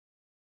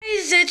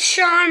guys, it's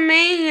Sean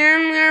May here,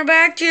 and we're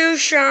back to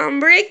Sean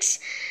Bricks.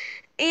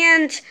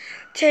 And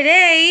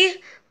today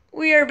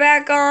we are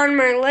back on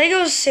my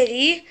Lego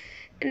City,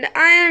 and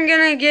I am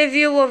gonna give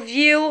you a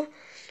view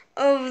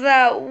of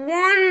that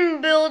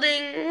one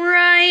building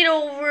right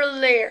over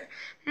there,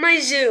 my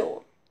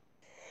zoo.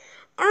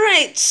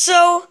 Alright,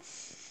 so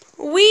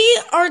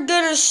we are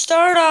gonna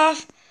start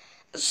off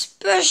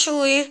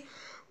especially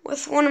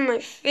with one of my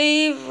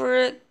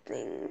favorite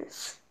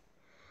things.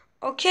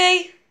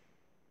 Okay?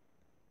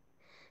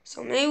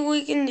 So maybe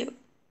we can do it.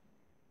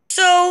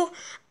 So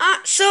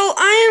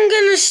I am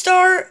gonna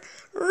start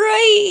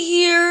right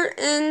here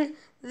in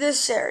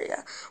this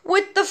area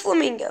with the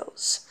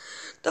flamingos.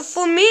 The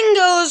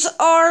flamingos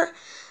are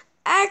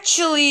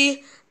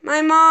actually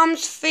my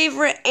mom's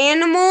favorite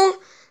animal,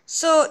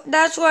 so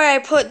that's why I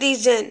put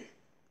these in.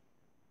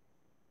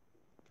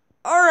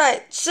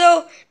 Alright,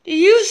 so do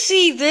you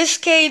see this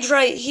cage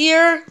right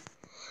here?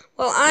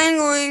 Well, I'm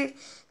going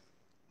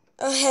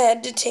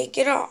ahead to take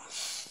it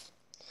off,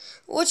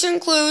 which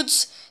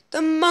includes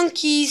the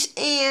monkeys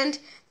and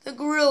the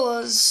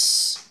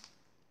gorillas.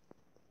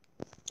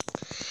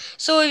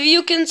 So if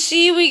you can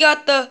see, we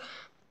got the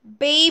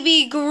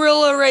baby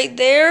gorilla right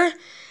there,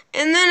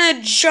 and then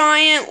a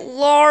giant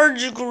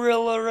large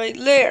gorilla right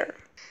there.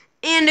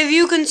 And if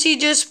you can see,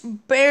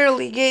 just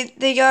barely,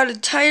 they got a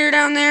tire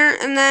down there,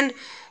 and then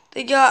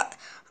they got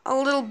a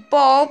little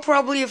ball,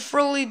 probably a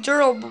fully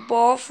durable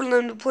ball for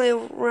them to play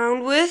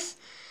around with.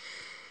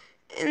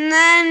 And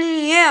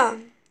then, yeah.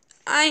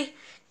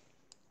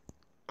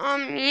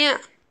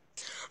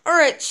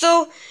 Alright,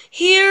 so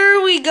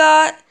here we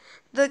got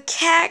the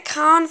cat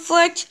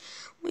conflict.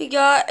 We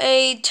got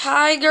a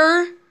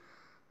tiger,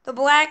 the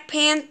Black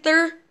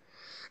Panther,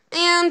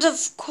 and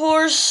of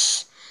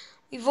course,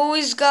 we've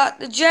always got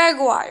the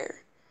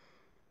jaguar.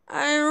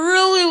 I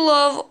really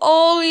love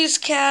all these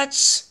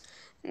cats.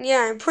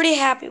 Yeah, I'm pretty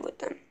happy with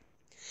them.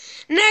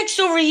 Next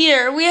over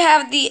here, we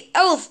have the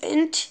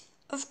elephant,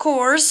 of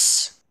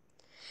course.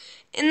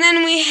 And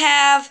then we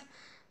have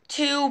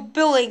two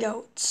billy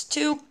goats,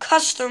 two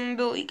custom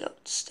billy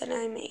goats that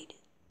I made.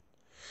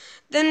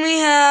 Then we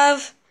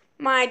have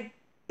my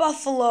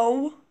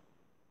buffalo.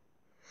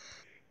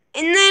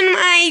 And then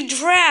my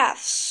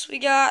giraffes. We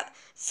got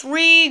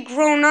 3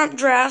 grown-up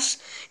giraffes,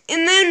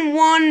 and then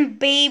one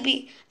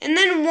baby, and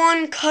then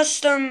one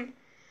custom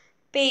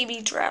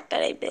baby giraffe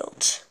that I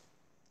built.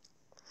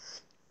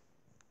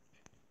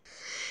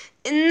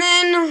 And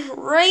then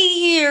right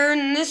here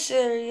in this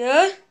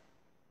area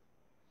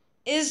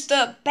is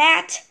the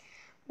bat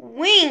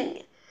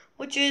wing,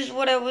 which is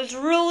what I was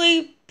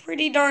really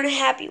pretty darn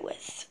happy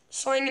with.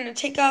 So I'm going to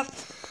take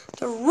off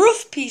the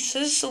roof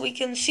pieces so we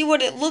can see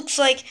what it looks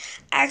like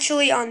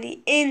actually on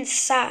the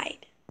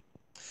inside.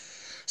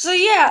 So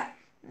yeah,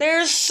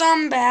 there's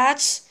some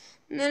bats,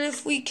 and then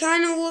if we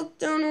kind of look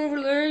down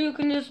over there, you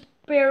can just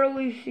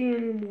barely see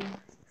anymore.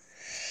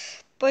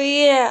 But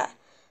yeah,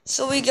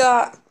 so we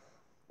got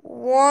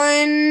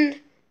 1,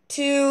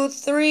 2,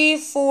 3,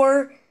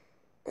 4,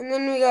 and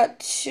then we got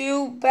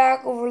 2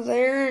 back over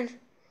there.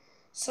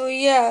 So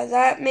yeah,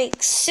 that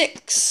makes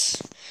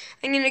 6.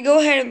 I'm going to go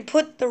ahead and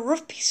put the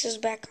roof pieces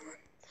back on.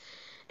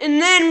 And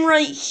then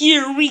right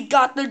here, we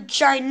got the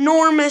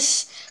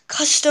ginormous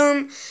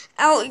custom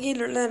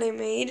alligator that I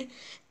made.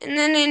 And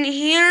then in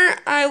here,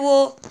 I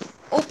will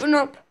open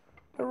up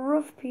the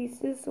roof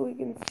pieces so we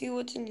can see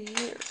what's in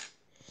here.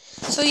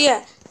 So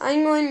yeah,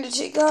 I'm going to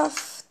take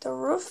off the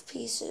roof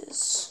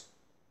pieces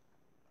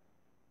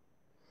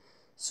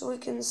so we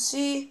can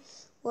see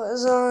what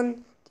is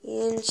on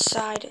the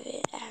inside of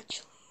it,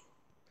 actually.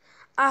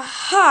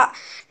 Aha!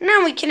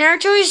 Now we can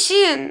actually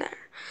see in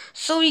there.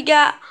 So we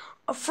got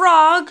a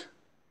frog,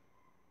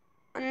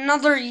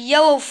 another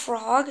yellow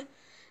frog,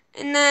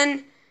 and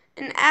then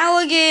an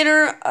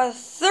alligator, a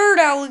third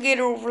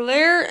alligator over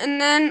there,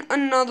 and then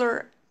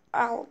another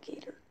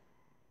alligator.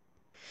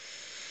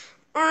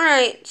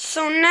 Alright,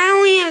 so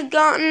now we have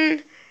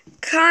gotten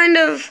kind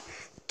of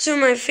to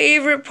my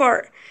favorite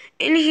part.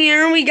 In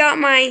here we got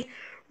my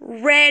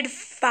red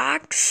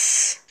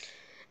fox.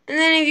 And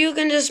then if you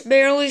can just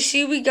barely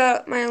see, we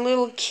got my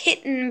little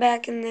kitten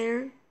back in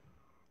there.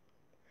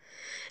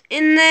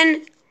 And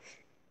then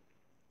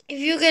if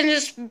you can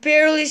just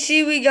barely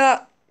see, we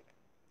got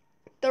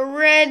the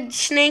red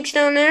snakes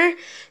down there.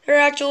 There are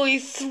actually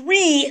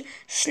 3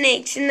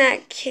 snakes in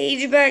that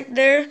cage back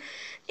there.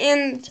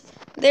 And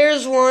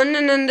there's one,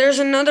 and then there's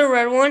another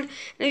red one.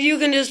 And if you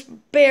can just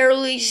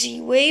barely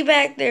see, way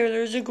back there,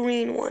 there's a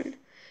green one.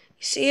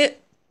 You see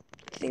it?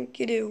 I think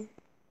you do.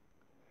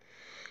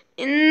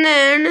 And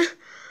then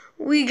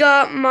we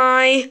got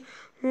my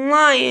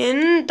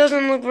lion.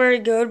 Doesn't look very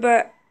good,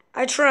 but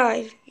I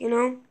tried, you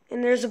know.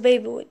 And there's a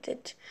baby with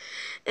it.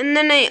 And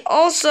then I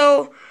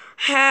also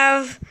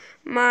have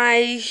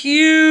my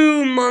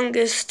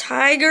humongous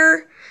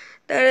tiger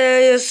that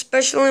I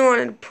especially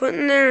wanted to put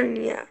in there, and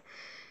yeah.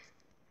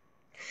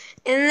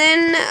 And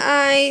then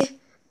I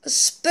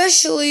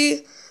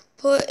especially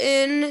put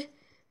in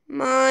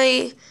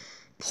my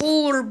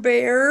polar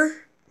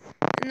bear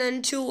and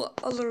then 2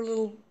 other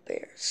little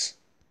bears.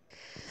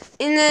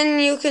 And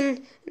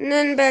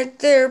then back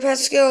there,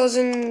 Pascal is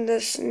in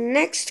this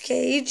next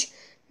cage.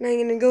 And I'm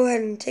going to go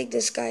ahead and take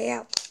this guy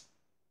out.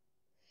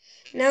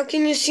 Now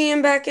can you see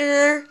him back in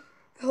there?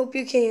 I hope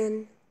you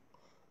can.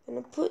 I'm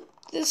going to put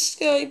this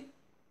guy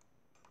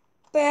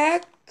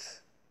back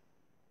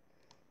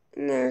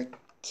in there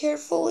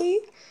carefully.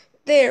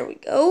 There we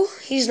go.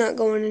 He's not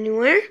going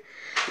anywhere.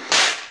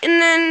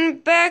 And then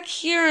back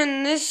here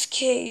in this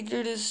cage,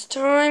 it is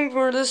time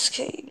for this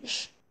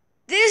cage.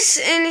 This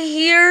in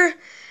here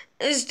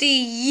is the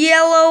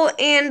yellow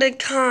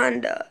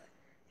anaconda.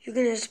 You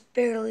can just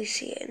barely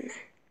see it in there.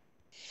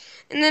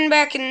 And then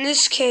back in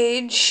this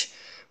cage,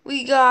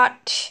 we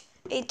got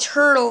a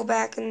turtle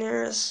back in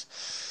there.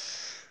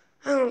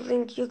 I don't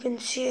think you can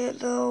see it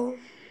though,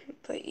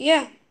 but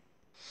yeah.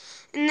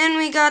 And then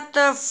we got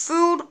the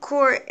food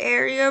court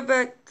area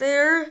back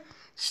there.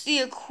 It's the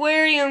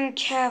aquarium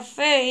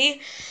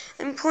cafe.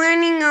 I'm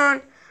planning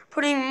on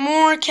putting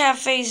more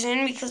cafes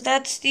in because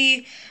that's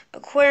the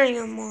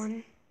aquarium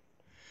one.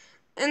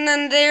 And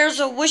then there's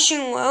a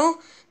wishing well.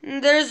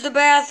 And there's the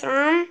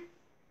bathroom.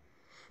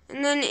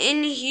 And then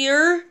in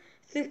here,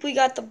 I think we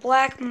got the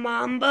black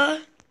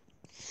mamba.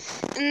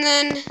 And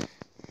then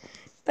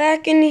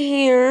back in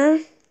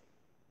here,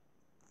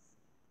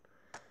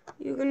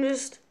 you can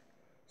just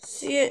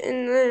see it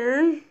in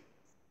there.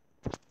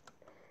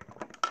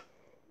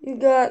 You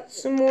got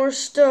some more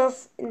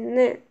stuff in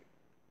there.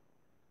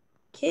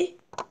 Okay?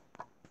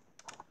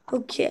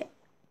 Okay.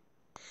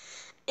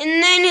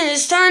 And then it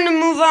is time to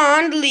move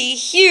on to the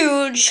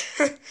huge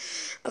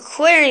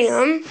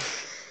aquarium.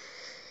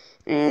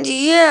 And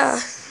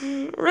yeah,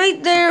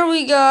 right there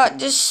we got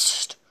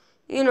just,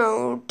 three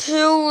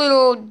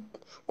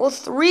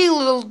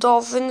little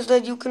dolphins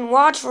that you can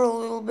watch for a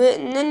little bit,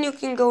 and then you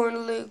can go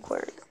into the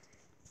aquarium.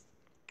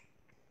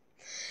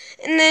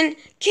 And then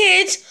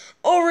kids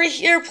over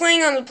here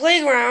playing on the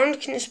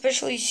playground can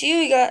especially see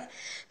we got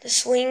the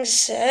swing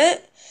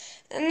set.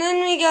 And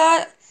then we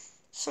got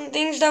some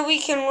things that we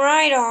can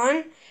ride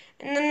on.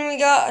 And then we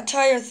got a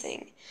tire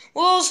thing.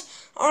 Wheels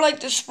are like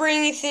the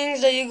springy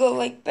things that you go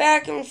like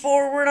back and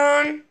forward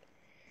on.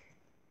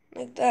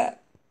 Like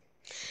that.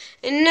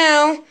 And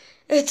now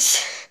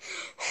it's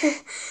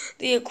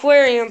the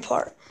aquarium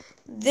part.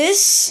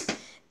 This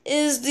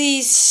is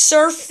the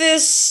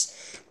surface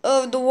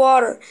of the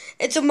water.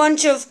 It's a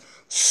bunch of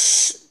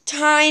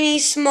tiny,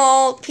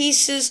 small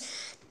pieces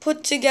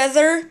put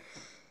together.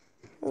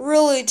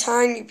 Really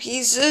tiny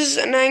pieces.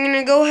 And I'm going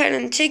to go ahead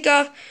and take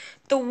off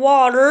the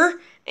water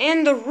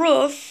and the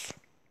roof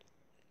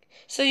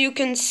so you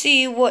can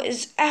see what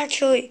is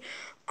actually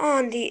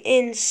on the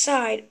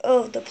inside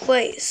of the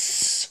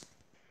place.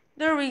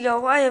 There we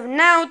go. I have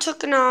now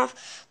taken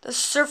off the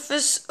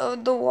surface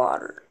of the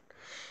water.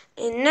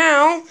 And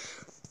now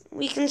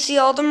we can see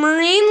all the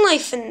marine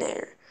life in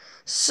there.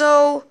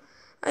 So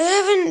I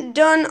haven't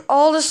done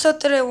all the stuff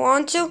that I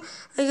want to.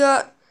 I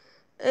got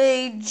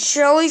a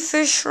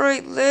jellyfish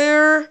right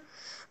there,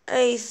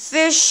 a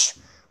fish,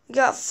 we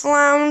got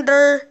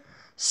flounder,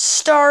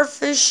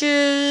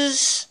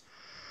 starfishes,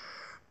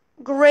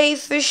 gray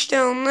fish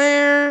down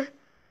there,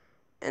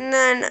 and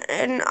then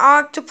an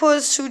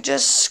octopus who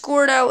just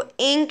squirt out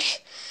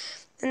ink,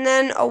 and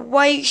then a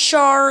white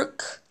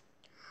shark,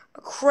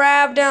 a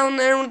crab down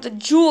there with a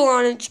jewel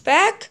on its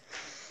back,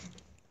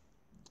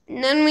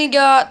 and then we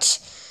got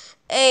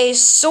a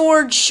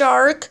sword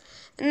shark,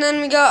 and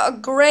then we got a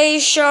gray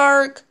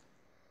shark,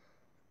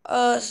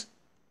 a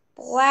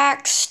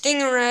black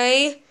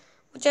stingray,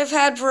 which I've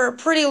had for a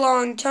pretty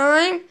long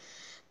time,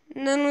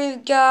 and then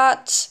we've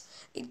got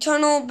a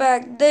tunnel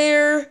back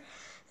there,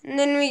 and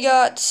then we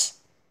got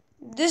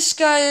this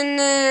guy in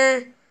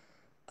there,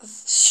 a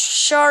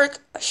shark,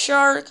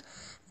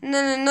 and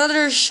then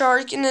another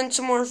shark, and then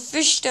some more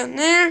fish down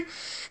there,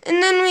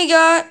 and then we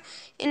got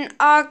an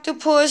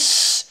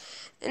octopus,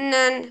 and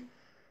then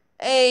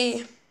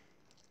a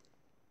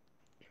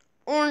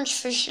orange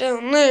fish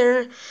down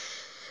there.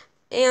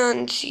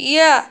 And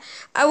yeah,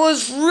 I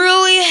was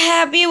really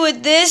happy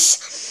with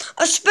this,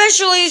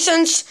 especially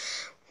since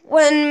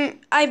when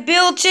I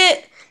built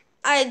it,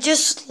 I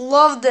just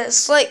love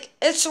this. Like,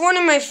 it's one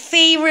of my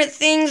favorite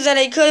things that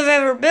I could have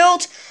ever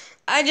built.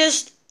 I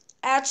just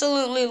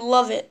absolutely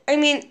love it. I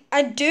mean,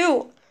 I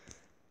do.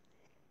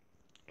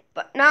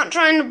 But not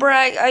trying to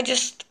brag, I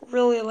just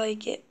really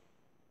like it.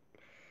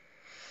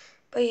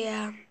 But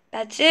yeah,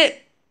 that's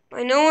it.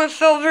 I know it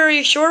felt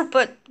very short,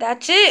 but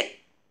that's it.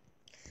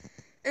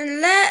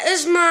 And that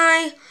is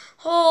my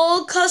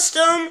whole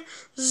custom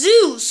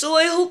zoo. So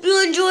I hope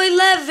you enjoyed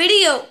that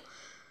video.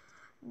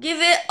 Give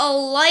it a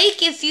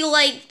like if you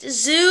liked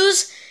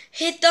zoos.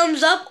 Hit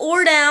thumbs up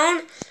or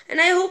down. And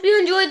I hope you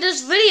enjoyed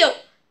this video.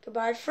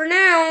 Goodbye for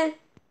now.